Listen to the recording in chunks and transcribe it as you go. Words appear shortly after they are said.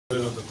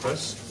Of the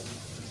press,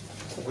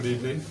 good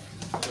evening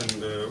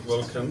and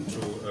welcome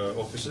to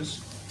offices.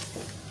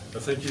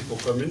 Thank you for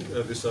coming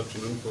this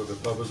afternoon for the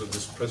purpose of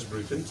this press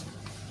briefing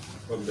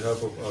on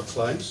behalf of our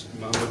clients,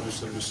 Emir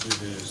Sanusi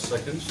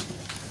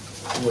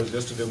II, who was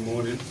yesterday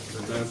morning,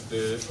 the 9th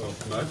day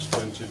of March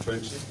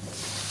 2020,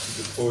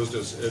 deposed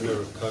as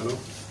Emir of Kano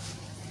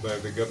by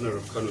the Governor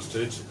of Kano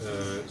State,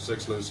 His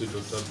Excellency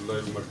Dr.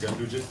 Abdullahi Umar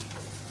Ganduje,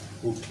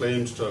 who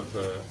claims to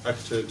have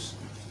acted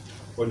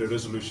on a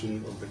resolution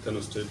of the Kano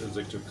State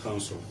Executive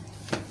Council.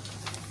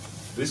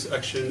 This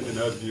action, in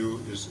our view,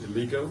 is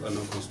illegal and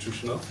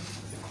unconstitutional.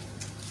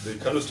 The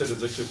Kano State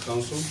Executive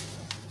Council,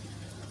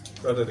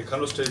 rather the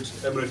Kano State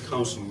Emirate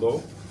Council law,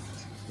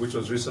 which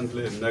was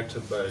recently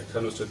enacted by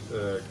Kano State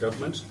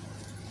government,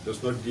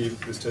 does not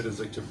give the State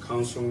Executive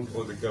Council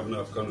or the Governor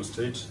of Kano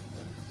State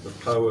the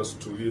powers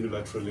to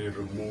unilaterally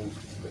remove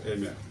the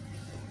Emir.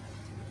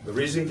 The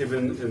reason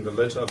given in the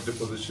letter of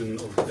deposition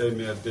of the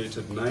Emir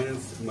dated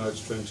 9th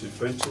March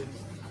 2020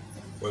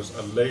 was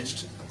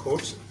alleged,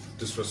 quote,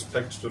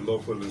 disrespect to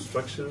lawful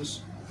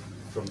instructions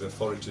from the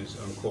authorities,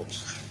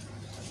 unquote.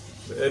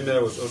 The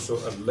Emir was also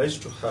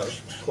alleged to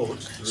have,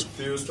 quote,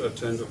 refused to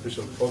attend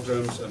official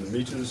programs and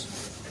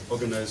meetings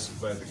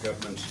organized by the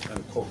government,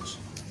 unquote.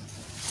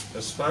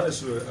 As far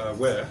as we are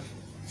aware,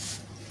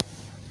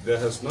 there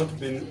has not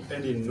been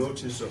any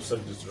notice of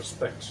such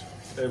disrespect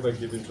ever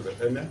given to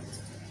the Emir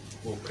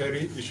or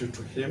query issued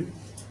to him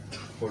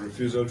for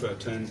refusal to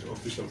attend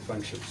official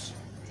functions.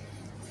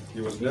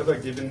 He was never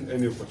given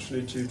any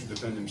opportunity to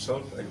defend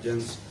himself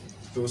against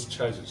those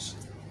charges.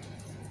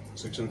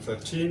 Section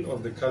 13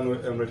 of the Kano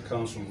Emirate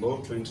Council Law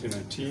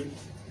 2019,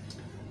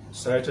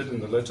 cited in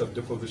the letter of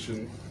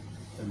deposition,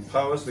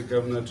 empowers the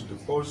governor to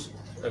depose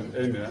an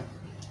Emir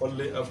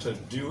only after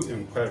due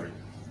inquiry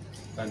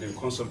and in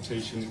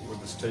consultation with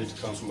the State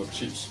Council of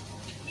Chiefs.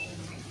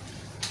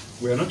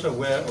 We are not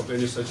aware of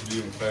any such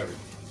due inquiry,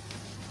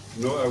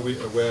 nor are we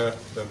aware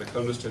that the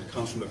Kano State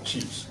Council of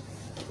Chiefs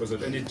was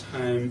at any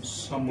time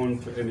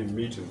summoned to any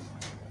meeting,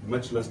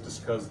 much less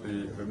discuss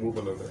the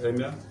removal of the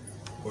Emir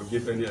or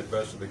give any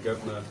advice to the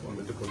governor on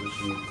the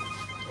deposition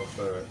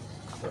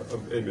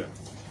of Emir.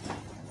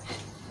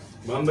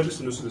 Emir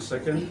Sanusi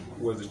II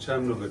was the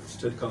chairman of the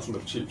State Council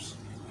of Chiefs,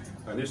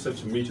 and if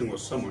such a meeting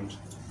was summoned,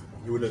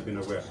 he would have been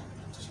aware.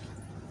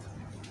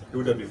 He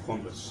would have been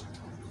informed.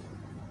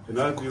 In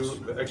our view,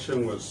 the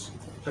action was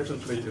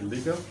patently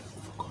illegal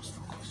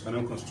and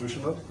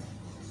unconstitutional,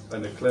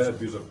 and a clear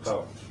abuse of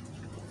power.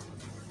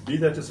 Be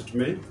that as it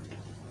may,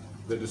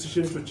 the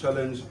decision to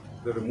challenge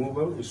the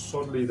removal is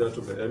solely that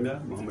of the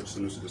Emir, Emir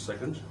Sanusi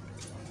II.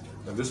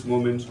 At this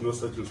moment, no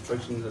such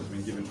instruction has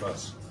been given to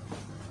us.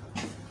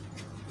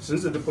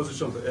 Since the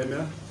deposition of the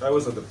Emir, I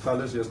was at the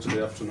palace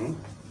yesterday afternoon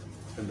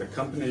in the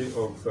company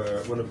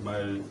of one of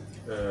my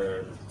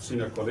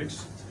senior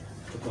colleagues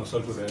to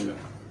consult with the Emir.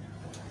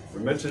 We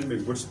met him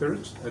in good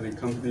spirit and in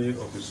company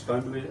of his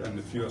family and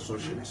a few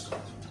associates.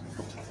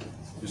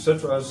 He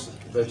said to us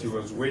that he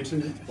was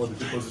waiting for the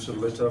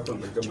deposition letter from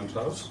the government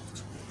house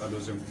and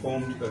was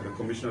informed that the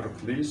Commissioner of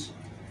Police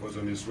was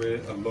on his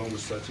way along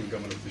with certain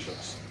government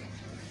officials.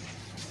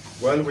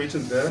 While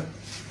waiting there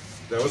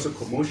was a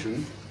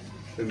commotion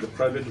in the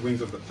private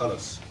wings of the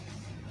palace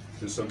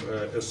as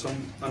some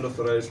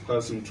unauthorized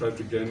person tried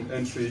to gain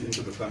entry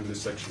into the family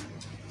section.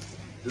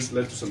 This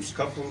led to some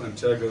scuffle and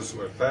tear gas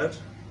were fired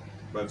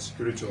by the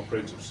security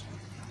operatives.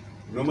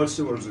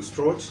 Normalcy was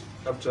restored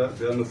after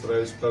the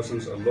unauthorized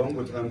persons, along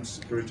with armed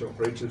security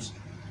operatives,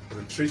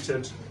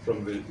 retreated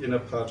from the inner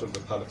part of the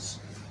palace.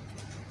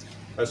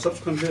 I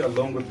subsequently,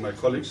 along with my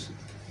colleagues,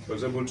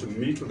 was able to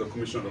meet with the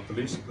Commissioner of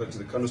Police, that is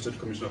the Kano State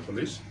Commissioner of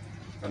Police,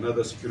 and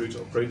other security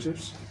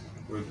operatives,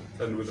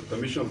 and with the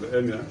permission of the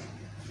Emir,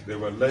 they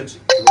were led to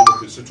one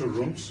of the situ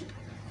rooms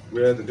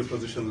where the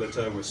deposition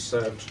letter was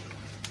served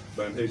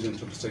by an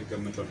agent of the state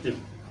government on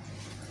him.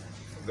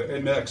 The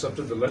Emir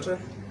accepted the letter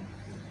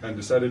and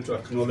decided to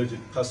acknowledge it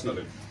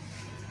personally.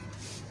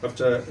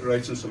 After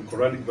writing some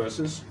Quranic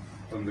verses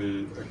on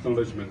the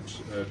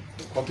acknowledgement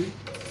copy,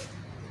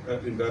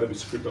 in the Arabic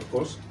script of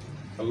course,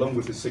 along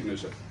with his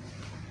signature.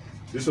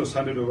 This was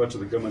handed over to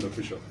the government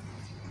official.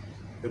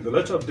 In the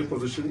letter of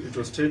deposition, it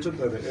was stated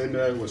that the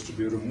Emir was to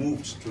be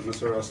removed to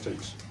Nasarawa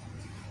State.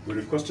 We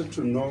requested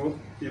to know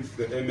if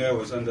the Emir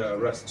was under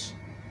arrest,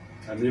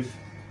 and if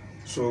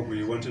so,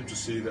 we wanted to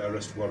see the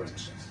arrest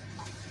warrant.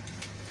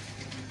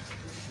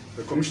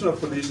 The Commissioner of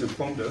Police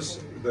informed us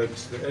that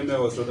the Emir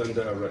was not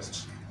under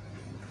arrest.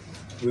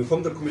 We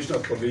informed the Commissioner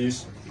of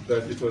Police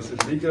that it was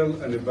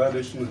illegal and a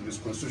violation of his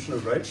constitutional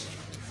rights,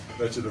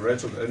 that is the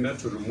right of the Emir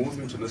to remove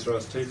him to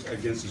Nasarawa State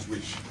against his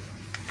wish.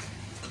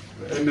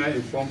 The Emir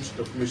informed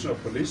the Commissioner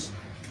of Police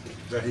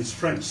that his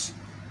friends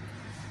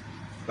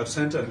had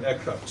sent an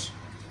aircraft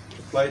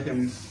to fly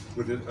him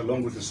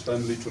along with his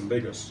family to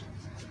Lagos,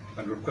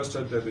 and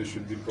requested that they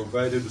should be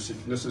provided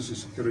with necessary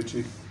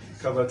security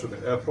cover to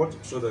the airport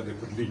so that they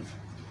could leave.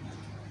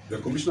 The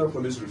Commissioner of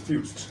Police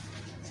refused,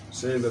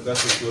 saying that that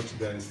was not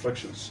their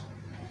instructions.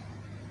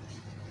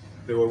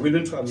 They were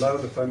willing to allow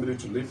the family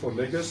to leave for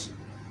Lagos,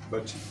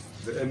 but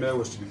the Emir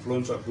was to be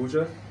flown to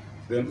Abuja,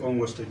 then on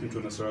was taken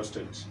to Nasarawa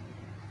State.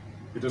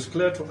 It was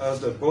clear to us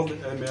that both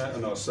the Emir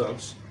and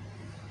ourselves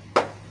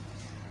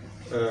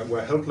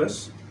were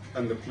helpless,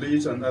 and the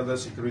police and other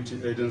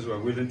security agents were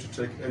willing to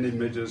take any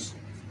measures,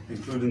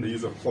 including the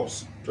use of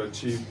force, to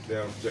achieve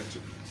their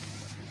objective.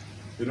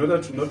 In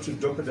order not to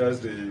jeopardize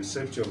the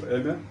safety of the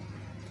Emir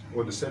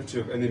or the safety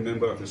of any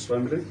member of his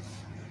family,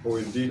 or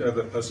indeed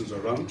other persons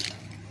around,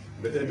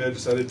 the Emir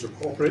decided to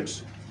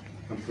cooperate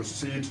and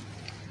proceed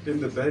in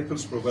the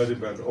vehicles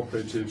provided by the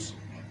operatives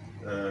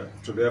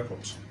to the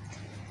airport.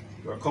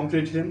 We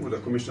accompanied him with the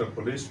Commissioner of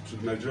Police to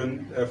the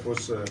Nigerian Air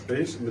Force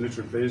base,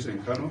 military base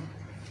in Kano,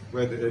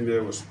 where the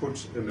Emir was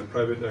put in a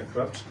private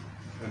aircraft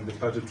and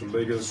departed to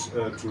Lagos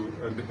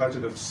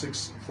departed at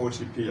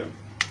 6:40 p.m.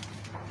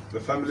 The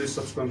family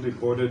subsequently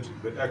boarded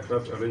the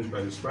aircraft arranged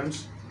by his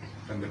friends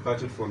and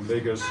departed for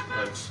Lagos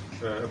at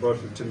about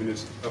 15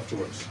 minutes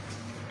afterwards.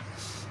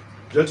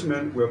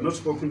 Gentlemen, we have not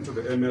spoken to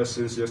the Emir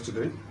since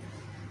yesterday,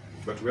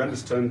 but we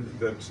understand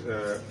that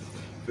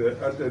they're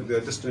at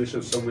their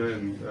destination somewhere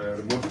in a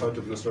remote part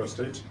of Nasarawa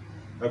State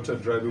after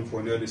driving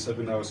for nearly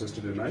 7 hours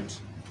yesterday night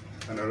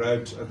and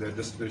arrived at their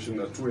destination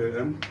at 2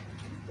 a.m.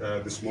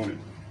 This morning.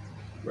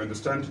 We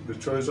understand the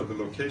choice of the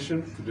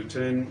location to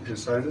detain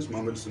His Highness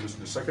Mohammed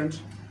Sanusi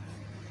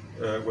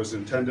II was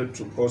intended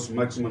to cause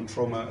maximum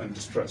trauma and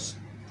distress.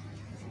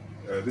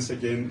 This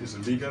again is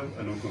illegal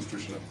and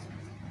unconstitutional.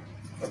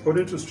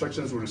 According to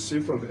instructions we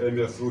received from the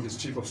Emir through his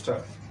Chief of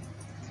Staff,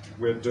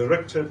 we are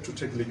directed to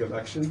take legal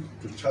action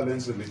to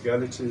challenge the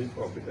legality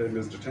of the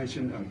Emir's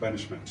detention and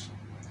banishment.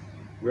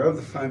 We have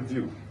the firm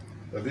view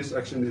that this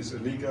action is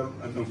illegal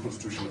and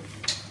unconstitutional.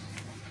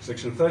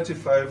 Section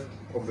 35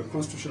 of the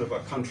Constitution of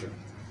our country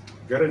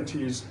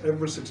guarantees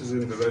every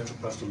citizen the right to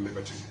personal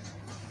liberty.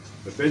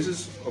 The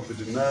basis of the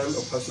denial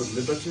of personal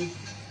liberty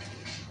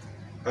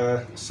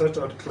are set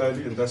out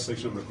clearly in that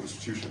section of the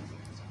Constitution.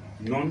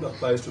 None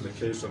applies to the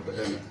case of the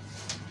Emir.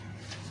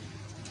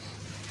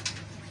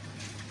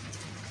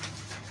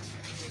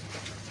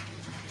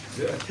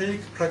 The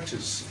archaic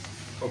practice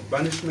of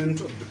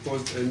banishment of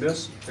deposed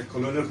emirs, a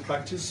colonial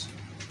practice,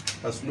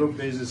 has no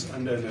basis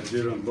under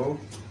Nigerian law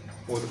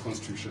or the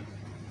Constitution.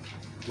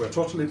 We are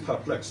totally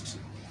perplexed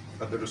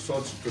at the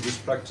resort to this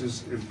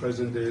practice in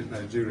present-day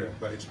Nigeria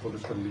by its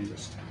political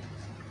leaders.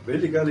 The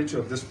illegality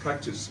of this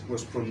practice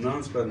was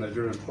pronounced by the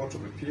Nigerian Court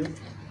of Appeal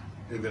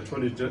in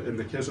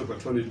the case of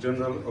Attorney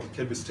General of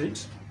Kebbi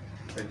State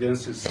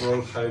against His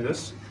Royal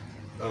Highness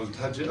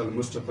Al-Taji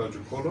Al-Mustafa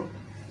Jukolo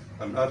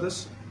and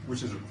others,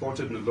 which is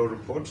reported in the law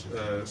report,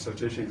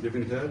 citation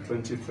given here,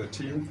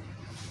 2013,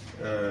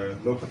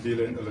 Local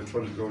Billing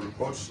Electronic Law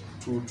Reports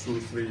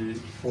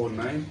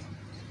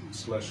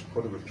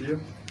 22349/Court of Appeal,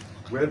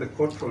 where the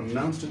court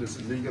pronounced it as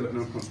illegal and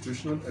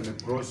unconstitutional and a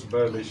gross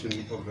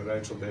violation of the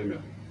rights of the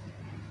Emir.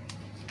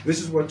 This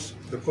is what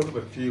the Court of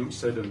Appeal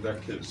said in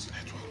that case.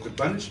 The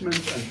banishment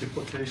and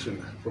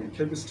deportation from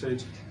Kebbi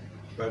State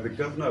by the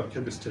governor of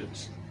Kebbi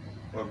State,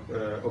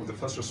 of the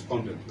first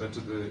respondent, that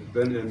is the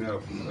then Emir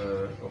of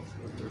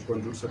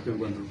Gwandu, Second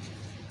Gwandu,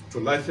 to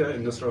Lafia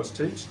in Nasarawa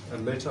State,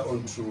 and later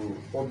on to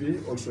Obi,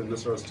 also in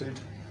Nasarawa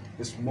State,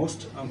 is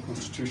most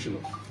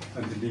unconstitutional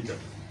and illegal,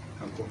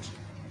 unquote.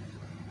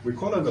 We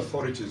call on the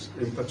authorities,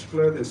 in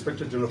particular the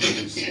Inspector General of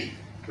Police,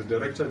 the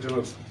Director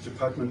General of the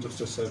Department of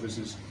State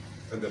Services,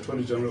 and the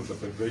Attorney General of the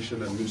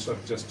Federation and Minister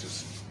of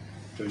Justice,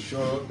 to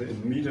ensure the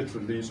immediate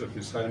release of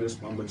His Highness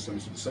Mohammed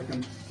Sanusi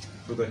II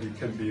so that he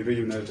can be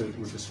reunited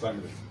with his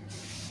family.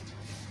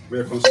 We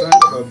are concerned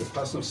about the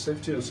personal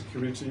safety and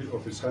security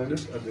of His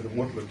Highness at the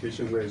remote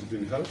location where he is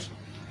being held,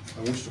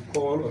 and wish to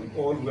call on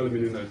all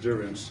well-meaning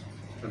Nigerians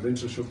and the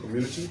international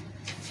community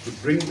to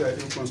bring their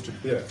influence to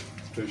bear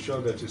to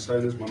ensure that His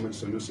Highness Mohammed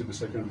Sanusi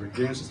II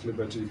regains his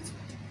liberty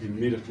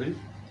immediately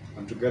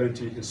and to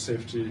guarantee his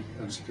safety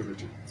and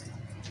security.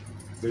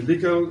 The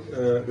legal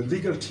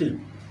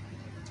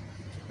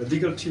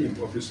team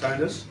of His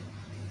Highness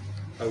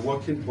are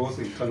working both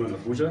in Kano and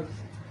Abuja,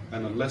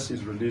 and unless he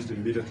is released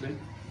immediately,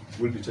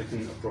 will be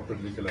taking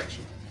appropriate legal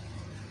action.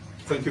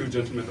 Thank you,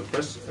 gentlemen of the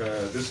press.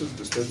 This is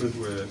the statement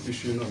we're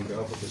issuing on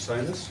behalf of His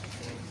Highness,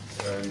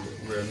 and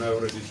we are now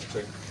ready to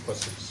take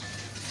questions.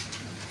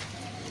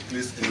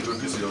 Please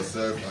introduce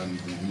yourself and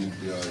the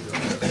media.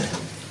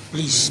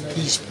 Please.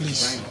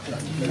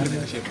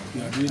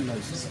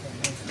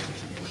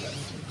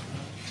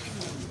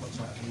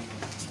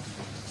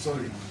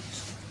 Sorry.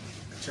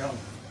 Ciao.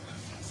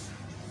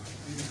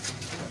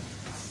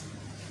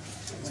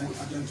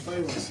 Identify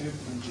yourself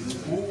and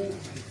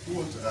Who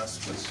wants to ask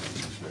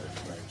questions?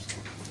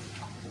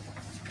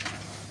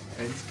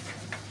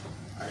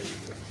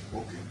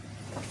 Okay.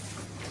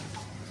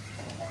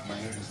 My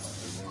name is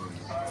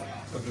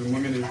Abdul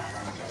Mumini.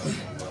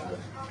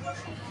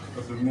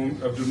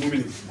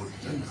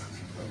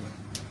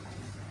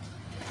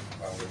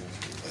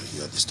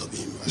 You are disturbing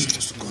him. I should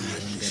just go here,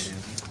 please.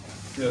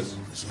 Yes.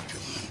 It's up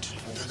your hand.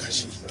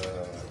 Takashi.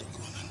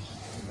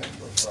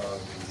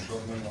 The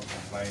government not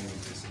complying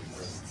with this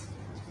request,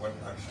 what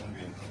action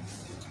being taken?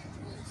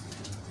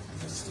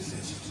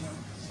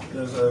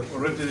 Yes, I've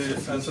already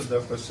answered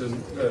that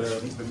question.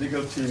 The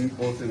legal team,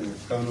 both in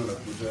Kano and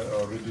Abuja,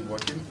 are already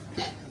working.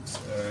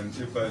 And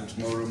if by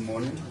tomorrow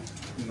morning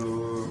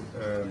no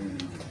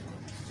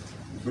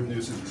good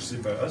news is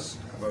received by us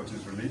about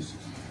his release,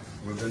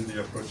 we'll then be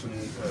approaching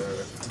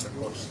the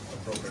courts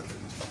appropriately.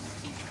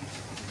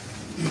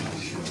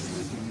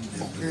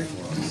 Okay.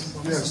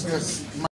 Yes, yes.